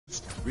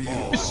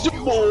It's your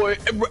boy,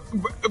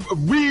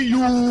 Ryu!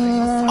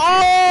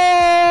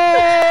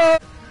 Oh!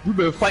 We've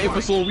been fighting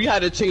for so long, we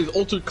had to change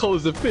altered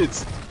colors and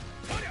fits.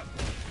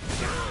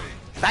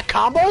 That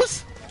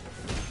combos?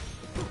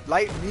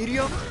 Light,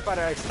 medium?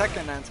 Para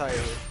second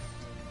anti-air.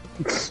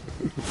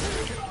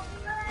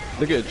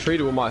 They get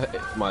traded with my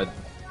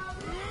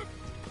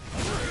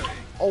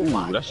Oh Ooh,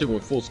 my. that shit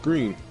went full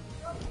screen.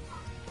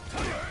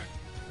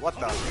 What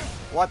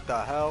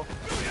the hell?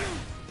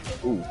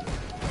 Ooh.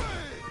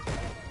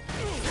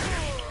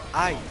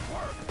 Aye.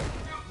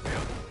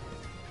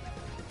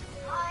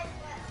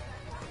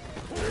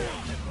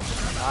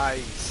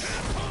 Nice.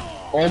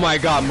 Oh my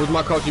god, where's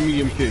my crouching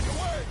medium kick?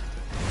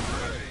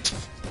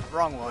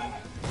 Wrong one.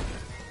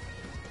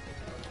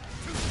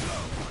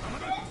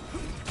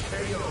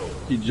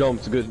 He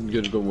jumps, good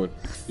one.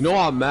 You know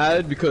I'm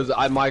mad because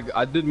I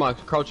did my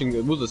crouching.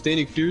 It was a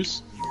standing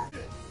fierce.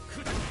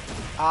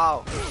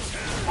 Ow.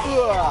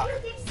 Ugh.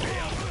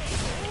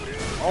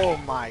 Oh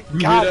my You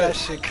god, hear that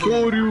shit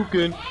clean.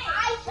 Shoryuken.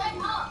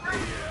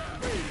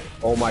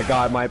 Oh my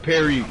god, my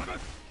parry.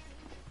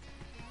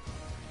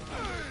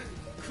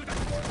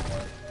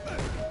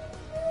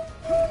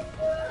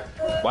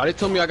 Why they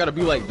tell me I gotta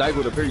be like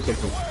Daigo to parry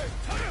something?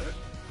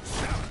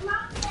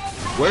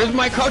 Where's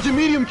my crouching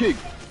medium kick?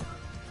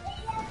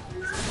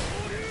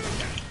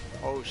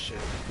 Oh shit.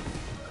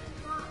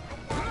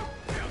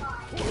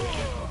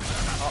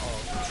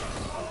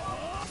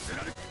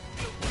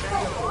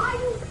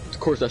 Of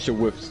course that shit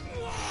whips.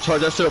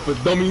 Charge that shit up for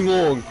dummy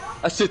long.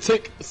 That shit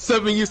take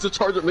 7 years to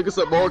charge up niggas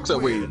up marks that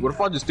way. What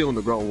if I just stay on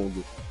the ground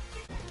longer?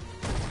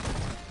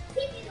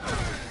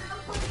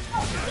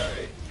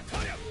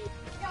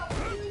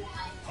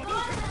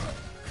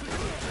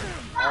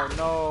 Oh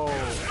no.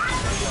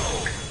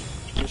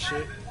 Good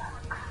shit.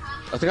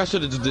 I think I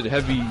should have just did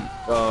heavy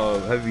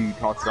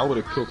toxic. I would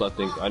have killed. I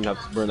think I didn't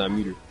have to burn that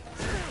meter.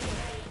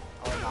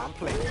 Oh no, I'm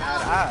playing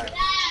mad high.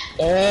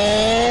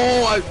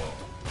 Oh,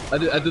 I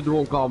did the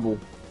wrong combo.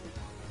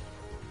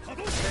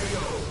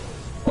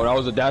 Oh, that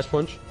was a dash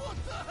punch.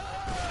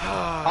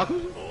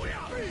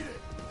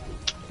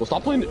 Well,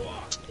 stop playing it,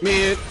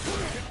 man.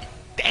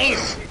 Damn.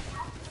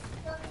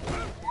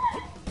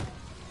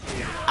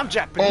 I'm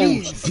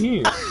Japanese. Oh,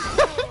 damn.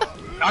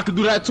 I could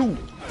do that too.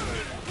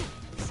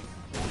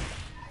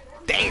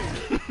 Damn.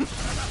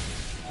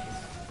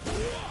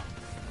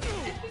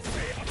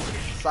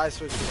 Side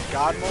switch with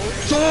God mode.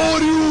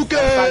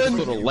 Shoryuken!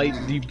 So the light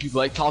DP,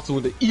 like Tatsu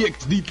with the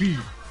EXDP.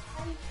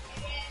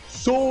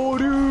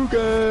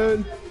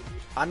 Shoryuken!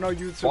 I know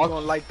you two gonna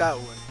like that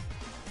one.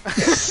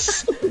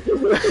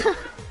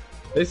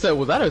 They said,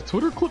 was that a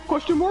Twitter clip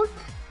question mark?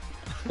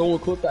 Someone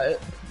clipped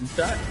that in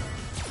chat.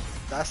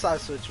 That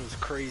side switch was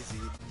crazy.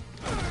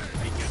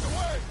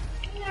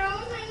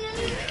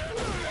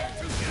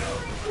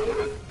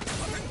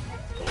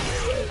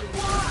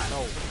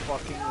 No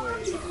fucking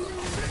way.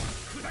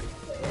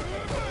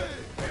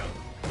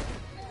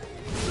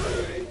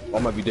 I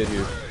might be dead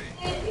here.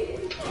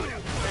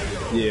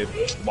 Yeah.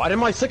 Why did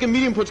my second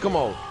medium punch come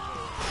out?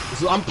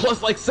 So I'm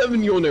plus like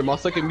 70 on there. My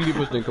second medium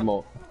punch didn't come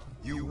out.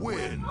 You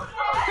win.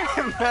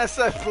 Man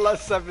said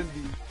plus 70.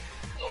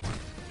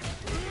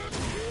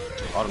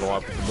 I don't know why I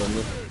put the button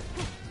there.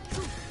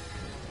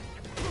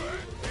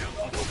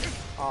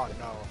 Oh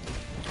no.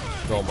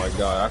 Oh my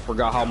god, I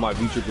forgot how my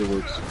V-trigger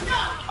works.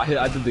 I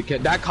did the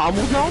that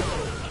combos now?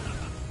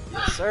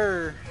 Yes,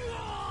 sir.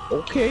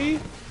 Okay.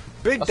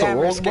 Big That's a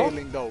damage wrong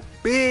scaling though.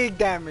 Big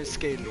damage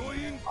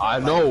scaling. I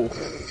know.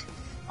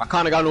 I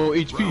kinda got no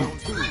HP.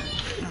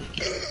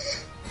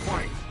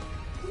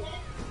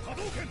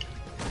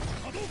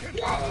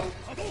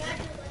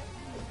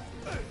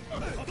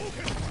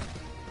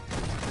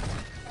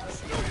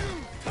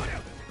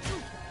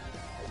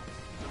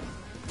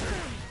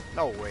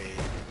 No way.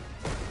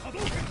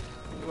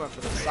 You went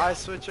for the side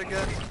switch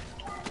again?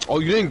 Oh,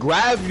 you didn't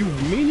grab, you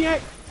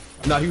maniac?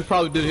 Nah, he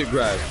probably did hit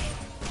grab.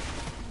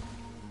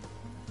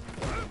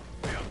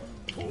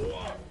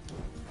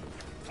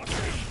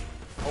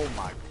 Oh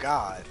my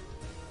god.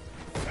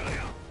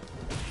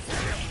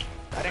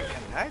 That didn't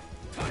connect?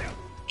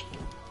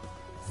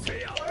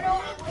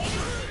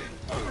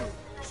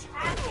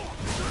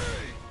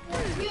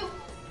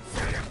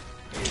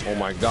 Oh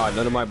my god,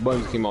 none of my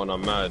buttons came out and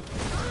I'm mad.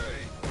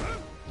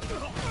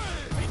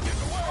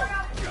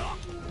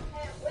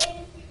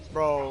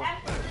 Bro.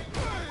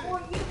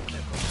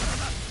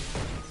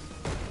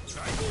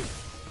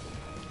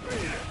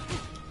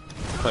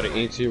 Cut an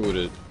inch here with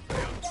it.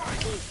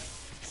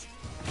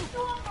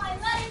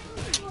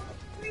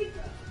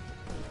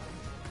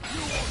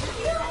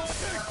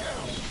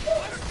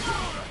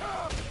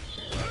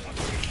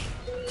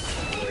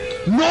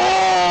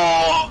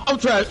 No! I'm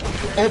trash.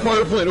 All part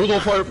of the plan. It was all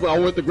part of the plan. I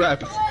went to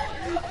grab.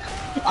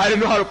 I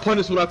didn't know how to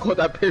punish when I caught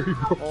that parry,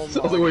 bro. Oh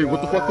So I was like, wait,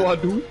 what the fuck do I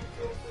do?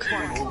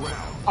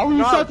 I was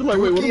Nah, like,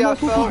 wait, what Buki, am I I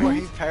supposed felt to when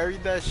do? he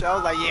parried that shit. I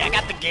was like, yeah, I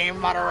got the game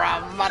about to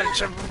round. I'm about to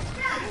trip.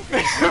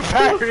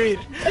 Parried.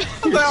 I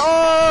was like,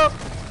 oh!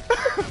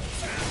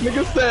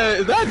 Nigga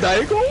said, is that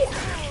Daigo?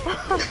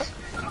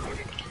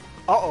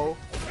 Uh-oh.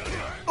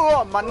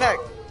 Oh, my neck.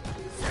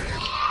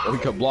 Oh, he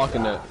kept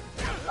blocking that.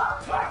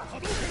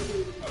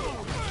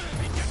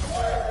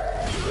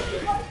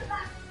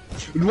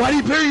 Why'd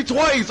he parry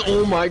twice?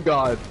 Oh my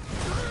god.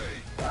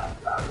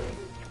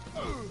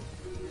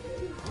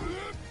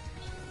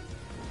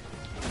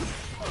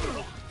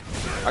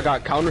 I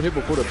got counter hit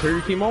before the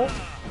parry came out.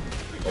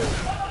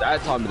 Oh,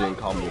 that time it didn't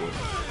combo.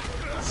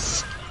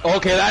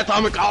 Okay, that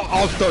time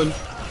I was stunned.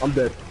 I'm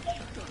dead.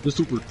 The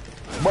super.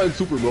 Button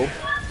super, bro.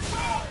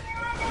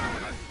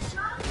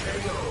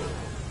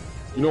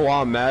 You know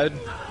why I'm mad?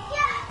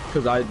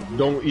 Because I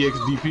don't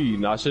EXDP,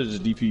 and I should have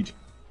just DP'd.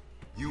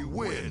 You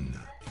win.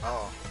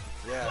 Oh,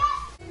 yeah.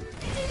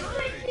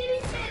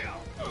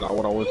 Not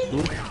what I wanted to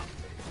do.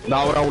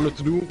 Not what I wanted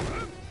to do.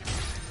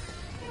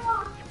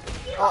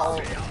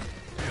 Uh-oh.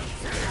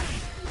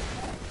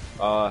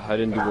 I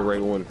didn't do the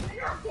right one.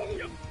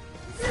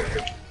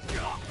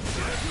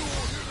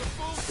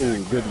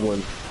 Ooh, good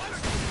one.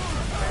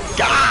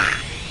 God!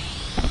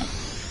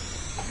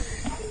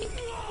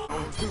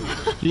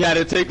 He had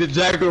to take the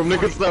jacket from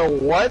niggas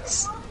said,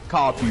 what?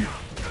 Copy.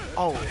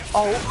 Oh,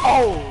 oh,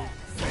 oh!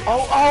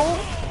 Oh, oh!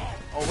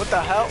 Oh, what the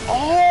hell?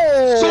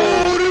 Oh!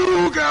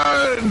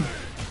 Shoryuken!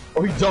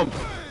 Oh, he jumped.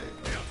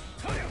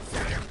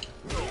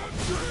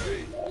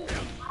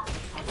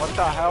 What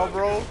the hell,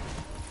 bro?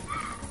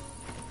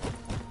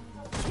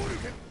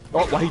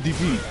 Oh, why he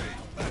DP'd?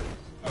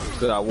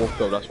 Said I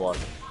woke up, that's why.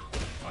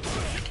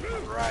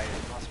 Right,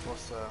 I'm not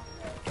supposed to...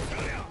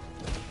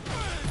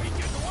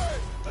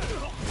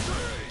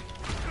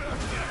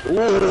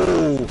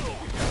 Ooh!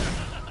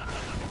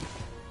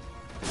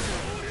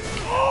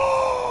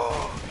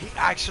 He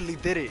actually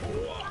did it.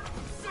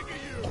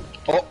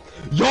 Oh,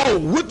 yo,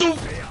 what the?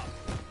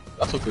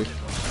 That's okay.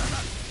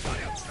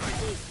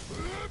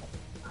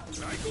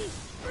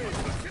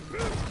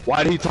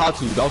 Why did he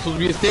Tatsu? That was supposed to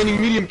be a standing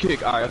medium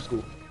kick. Alright, that's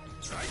cool.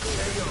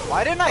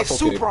 Why didn't I That's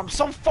super? okay. I'm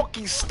so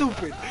fucking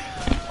stupid.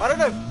 Why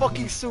did I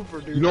fucking super,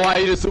 dude? You know why I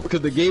ate it super?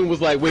 Because the game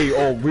was like, wait,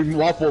 oh, we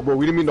waffle, bro.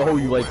 We didn't mean to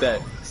hold you like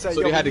that. So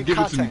yo, they had to we need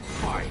give it to me.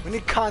 content. We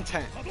need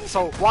content.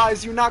 So why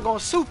is you not going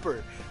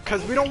super?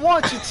 Because we don't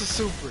want you to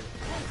super.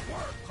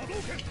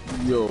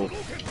 Yo.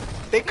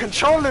 They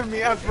controlling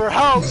me, Emperor.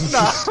 Help!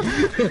 Nah.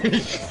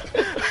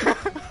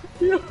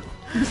 Yeah,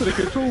 you said they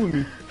controlling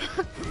me.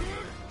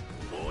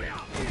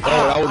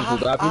 Oh, that wasn't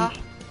supposed to happen.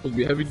 Supposed to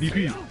be heavy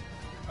DP.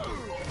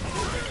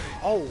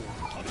 Oh.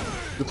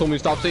 You told me to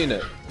stop saying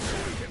that.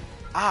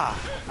 Ah,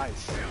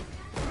 nice.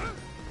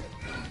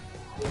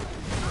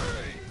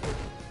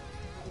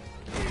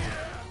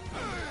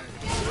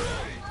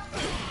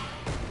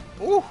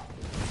 Ooh.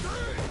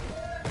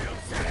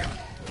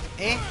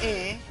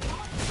 Eh.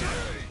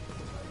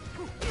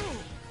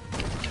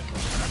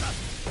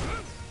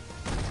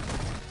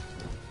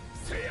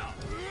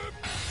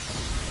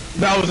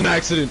 That was an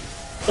accident.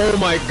 Oh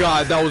my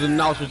god, that was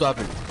not supposed to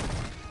happen.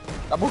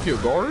 That broke your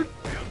guard?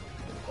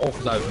 Oh,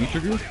 because I have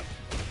V-trigger?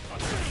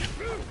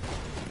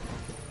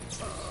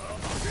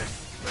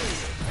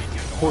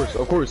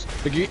 Of course.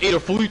 Like you ate a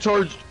fully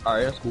charged.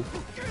 Alright, that's cool.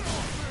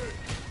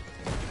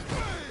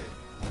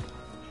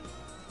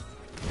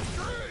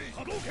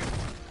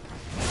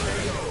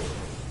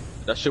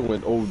 That shit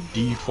went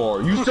OD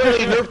far. You said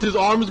he nerfed his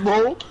arms,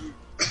 bro?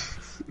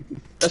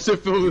 That shit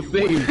feel the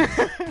same.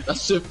 That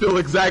shit feel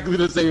exactly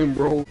the same,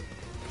 bro.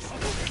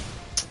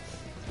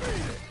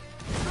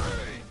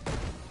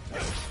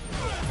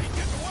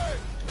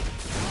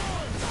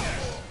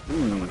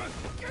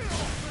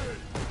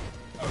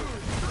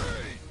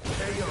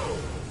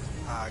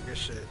 Ah, good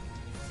shit.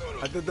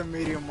 I did the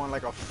medium one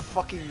like a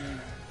fucking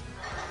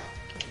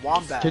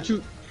wombat. Can't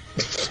you?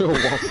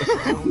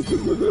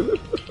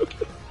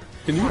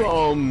 Can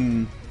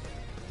you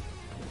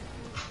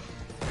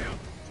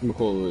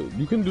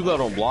you can do that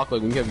on block,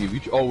 like when you have your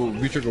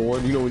V-trigger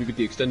one. You know when you get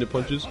the extended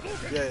punches.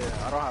 Yeah,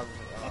 I don't have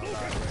that right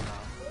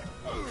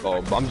now.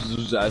 Oh, but I'm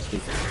just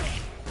asking.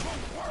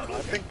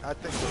 I think.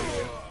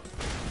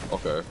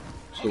 Okay.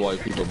 So why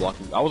people are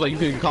blocking? I was like, you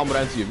can combo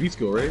that into your V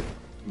skill, right?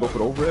 Go for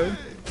the overhead.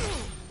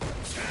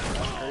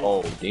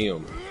 Oh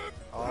damn.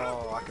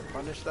 Oh, I can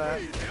punish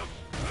that.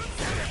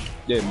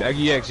 Yeah,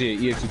 Maggie EX,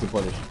 yeah, EX you can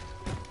punish.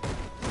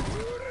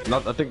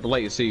 Not, I think the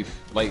light is safe.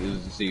 Light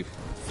is safe.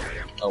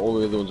 All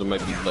the other ones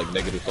might be like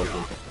negative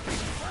something.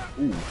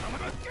 Ooh.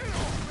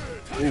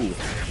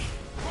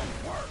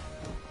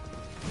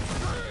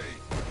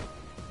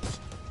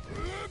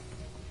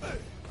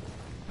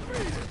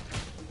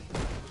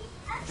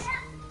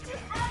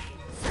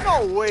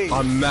 No way.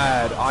 I'm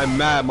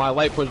mad. My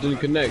light punch didn't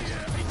connect.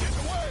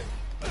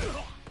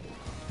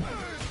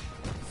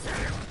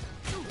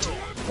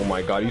 Oh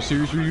my god, are you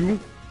serious, Ryu?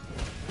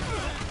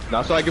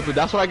 That's what I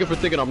get for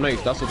thinking I'm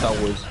nice. That's what that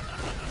was.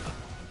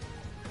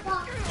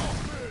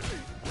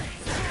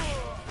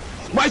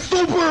 My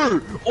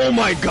super! Oh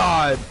my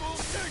god!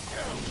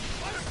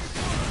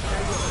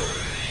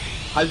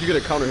 How did you get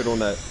a counter hit on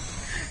that?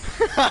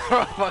 I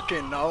don't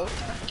fucking know.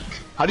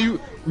 How do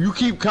you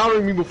keep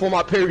countering me before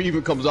my parry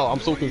even comes out? I'm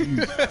so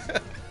confused.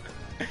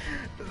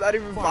 Is that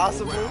even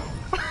possible?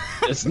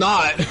 It's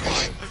not.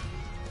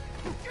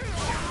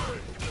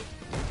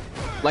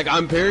 Like,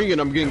 I'm parrying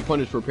and I'm getting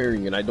punished for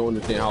parrying, and I don't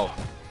understand how.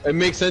 It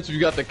makes sense if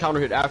you got the counter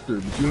hit after,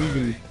 but you don't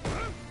even...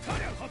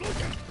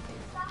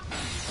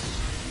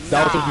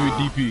 That was supposed to be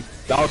a DP.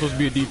 That was supposed to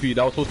be a DP.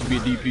 That was supposed to be a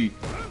DP.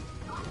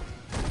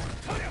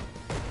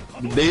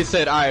 They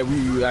said,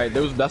 alright,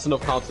 that's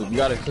enough content. We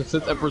gotta,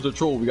 since Emperor's a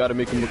troll, we gotta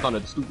make him look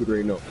kinda stupid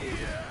right now.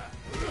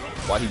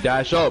 Why he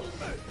dash up?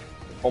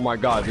 Oh my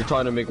god, they're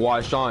trying to make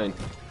Y shine.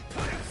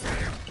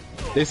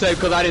 They said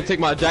because I didn't take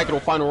my jacket on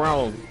final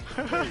round.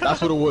 That's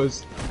what it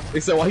was.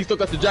 They said, well, he still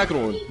got the jacket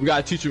on. We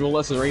gotta teach him a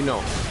lesson right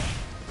now.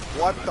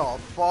 What the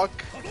fuck?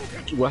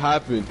 What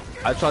happened?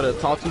 I tried to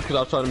talk to him because I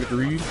was trying to make a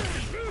read.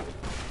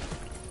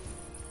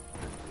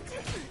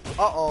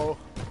 Uh-oh.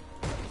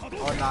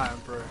 Oh, nah,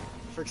 Emperor.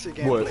 Fix your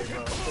gameplay, What?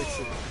 bro. Fix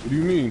it. What do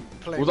you mean?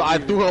 Play I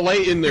weird. threw a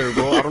light in there,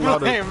 bro. I don't know how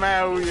Hey, to...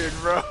 man, weird,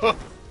 bro.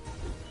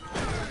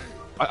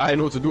 I didn't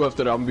know what to do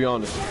after that, I'm gonna be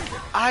honest.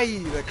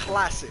 Aye, the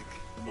classic.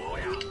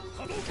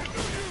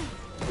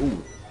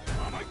 Ooh.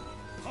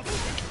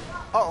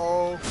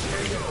 Uh-oh.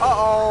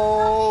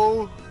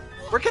 Uh-oh.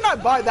 Where can I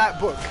buy that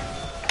book?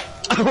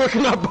 Where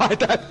can I buy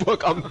that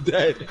book? I'm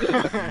dead.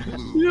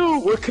 Yo,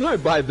 where can I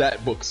buy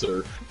that book,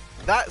 sir?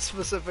 That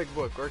specific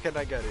book, where can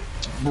I get it?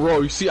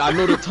 Bro, you see, I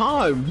know the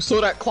time. You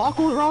saw that clock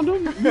going around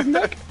him? His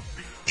neck?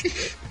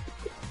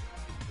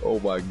 Oh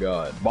my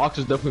god.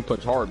 Boxers definitely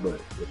punch hard, but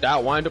with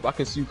that wind up, I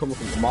can see you coming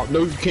from the mouth.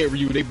 No, you can't,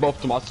 Ryu. They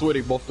buffed him. I swear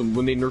they buffed him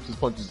when they nerfed his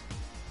punches.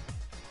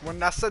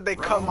 When I said they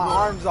cut my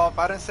arms off,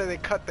 I didn't say they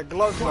cut the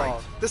gloves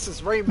off. This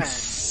is Rayman.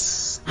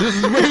 This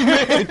is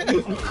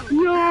Rayman!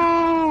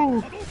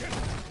 Yo!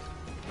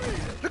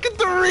 Look at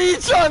the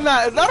reach on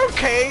that. Is that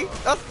okay?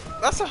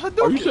 That's a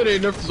Hadouken. Are you sure they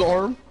nerfed his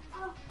arm?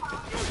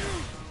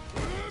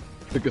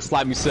 Nigga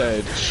slap me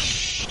said,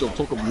 shh, don't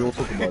talk about it. We don't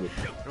talk about it.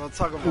 Don't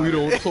talk about We it.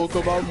 don't talk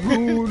about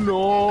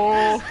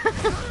Bruno.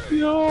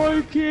 Yo,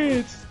 I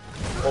can't.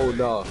 Oh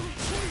no.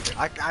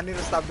 I need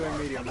to stop doing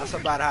medium. That's a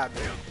bad habit.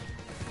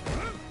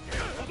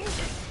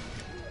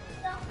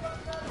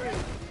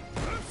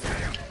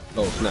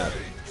 Oh snap.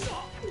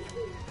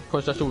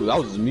 Punch that shit with, that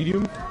was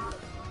medium?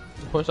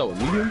 Punch that with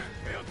medium?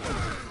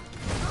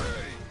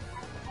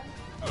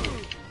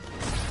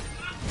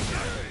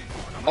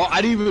 Oh,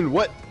 I didn't even,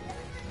 what?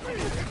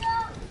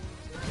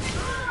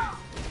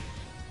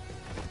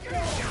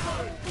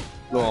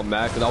 No, I'm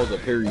mad because that was a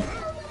parry.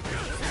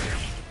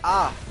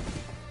 Ah.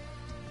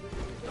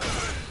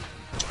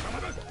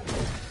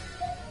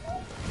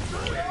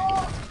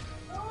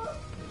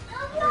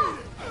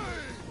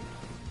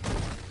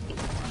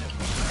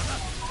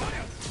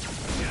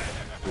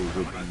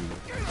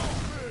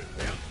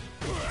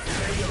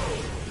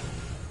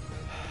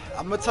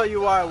 I'm gonna tell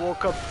you why I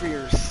woke up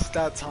fierce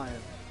that time.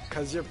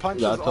 Cause your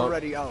punch was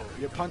already out.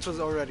 Your punch was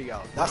already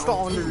out. That's the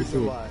only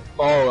reason why.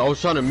 Oh, I was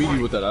trying to meet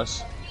you with that.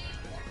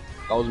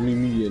 That was me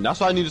mediating. That's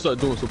what I need to start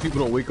doing so people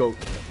don't wake up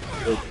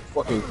like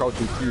fucking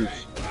crouching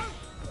fierce.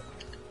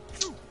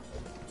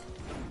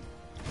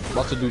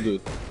 About to do the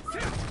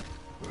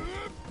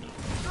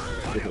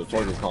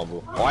target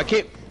combo. Oh, I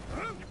can't.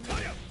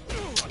 I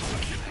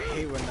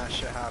hate when that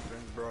shit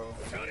happens, bro.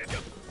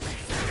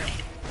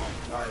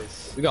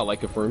 Nice. We got like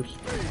confirms.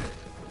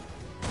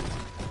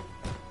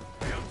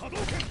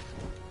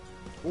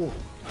 Ooh.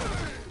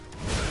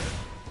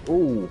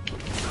 Oh.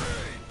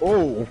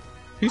 Oh.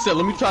 He said,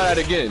 let me try that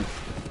again.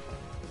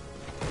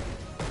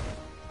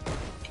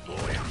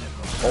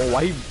 Oh,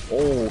 why he...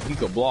 Oh, he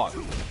could block.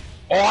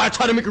 Oh, I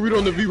tried to make a read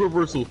on the V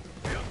reversal.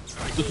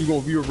 Just you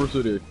going V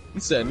reversal there. He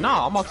said,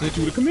 nah, I'm about to hit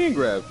you with a command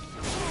grab.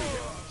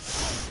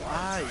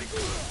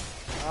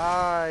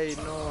 I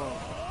know.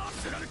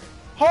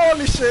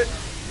 Holy shit.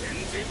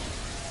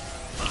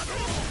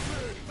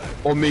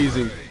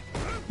 Amazing.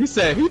 He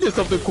said, he did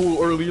something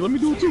cool early. Let me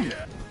do it too.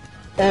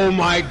 Oh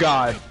my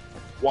god.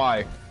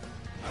 Why?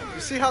 You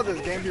see how this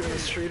game be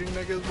mistreating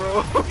niggas,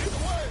 bro?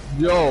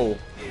 Yo.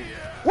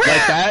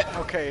 Like that?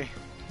 Okay.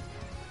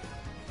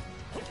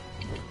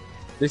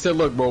 They said,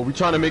 look, bro, we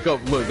trying to make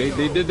up. Look, they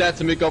did that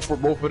to make up for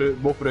both of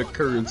the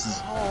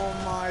occurrences. Oh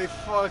my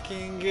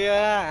fucking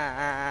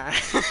god.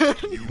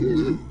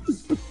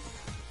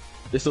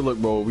 They said, look,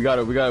 bro, we're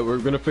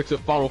gonna fix it.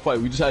 Final fight.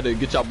 We just had to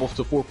get y'all both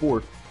to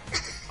 4-4.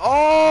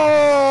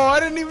 Oh, I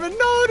didn't even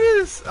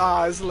notice.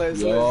 Ah, it's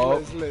lit,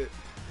 it's lit.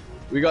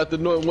 We got the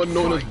one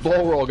known as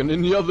Balrog, and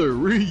then the other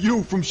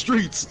Ryu from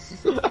Streets.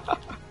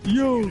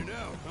 Yo.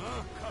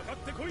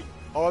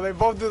 Oh, they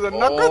both do the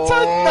knuckle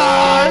touch.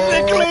 Nah,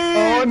 they clean.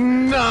 Oh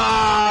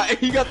nah!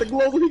 He got the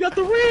gloves. He got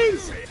the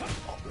rings.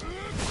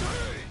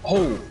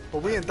 Oh.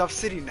 But we in Duff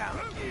City now.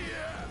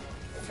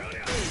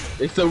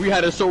 They said we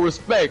had to show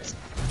respect.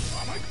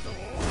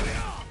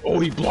 Oh,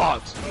 he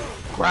blocked,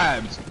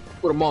 grabbed.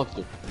 What a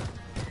monster.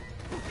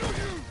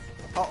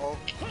 Uh-oh.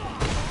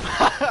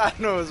 I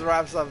know his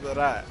raps after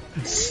that.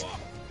 He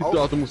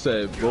thought the move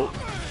said, bro.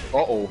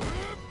 Uh-oh.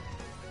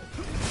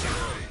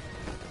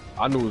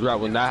 I knew it was right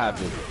when that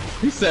happened.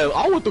 He said,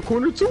 I want the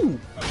corner too.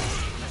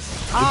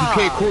 If you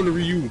can't corner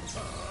Ryu.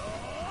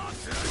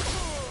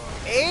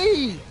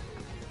 Hey!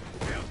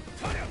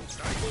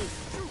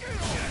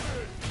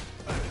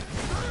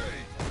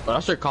 But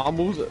that's your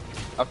combos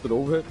after the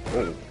overhead?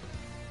 Oh.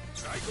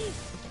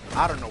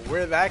 I don't know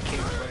where that came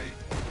from.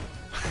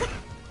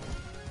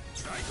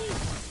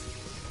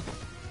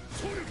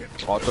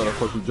 Oh, I thought I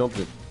caught you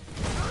jumping.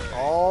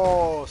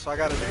 Oh, so I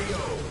gotta do.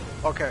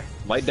 Okay.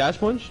 Light dash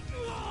punch?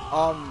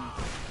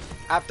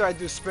 After I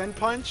do spin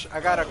punch, I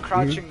got a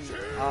crouching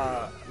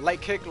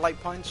light kick,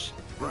 light punch,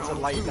 into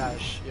light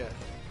dash. Yeah.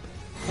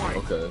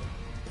 Okay.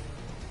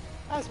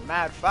 That's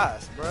mad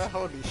fast, bro.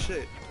 Holy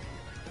shit.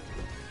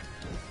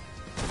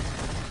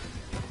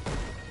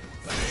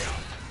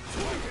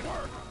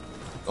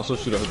 Also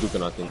shoot a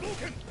Hadouken, I think.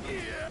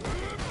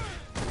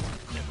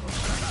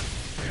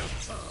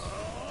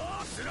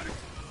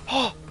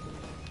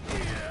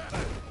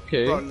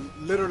 Okay. Bro,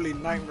 literally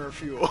nightmare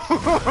fuel.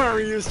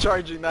 Ryu's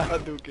charging that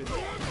Hadouken.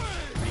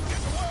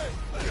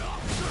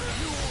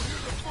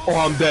 Oh,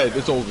 I'm dead.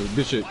 It's over.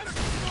 Good shit.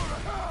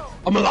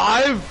 I'm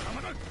alive?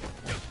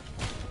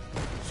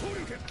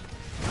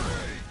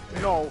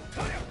 No.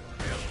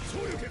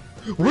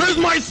 Where's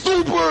my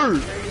super?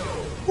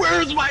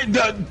 Where's my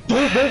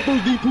both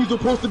those DPs are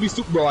supposed to be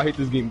super. Bro, I hate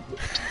this game.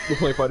 We're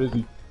playing Fighter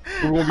Z.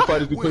 We're gonna be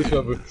Fighter Z players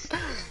forever.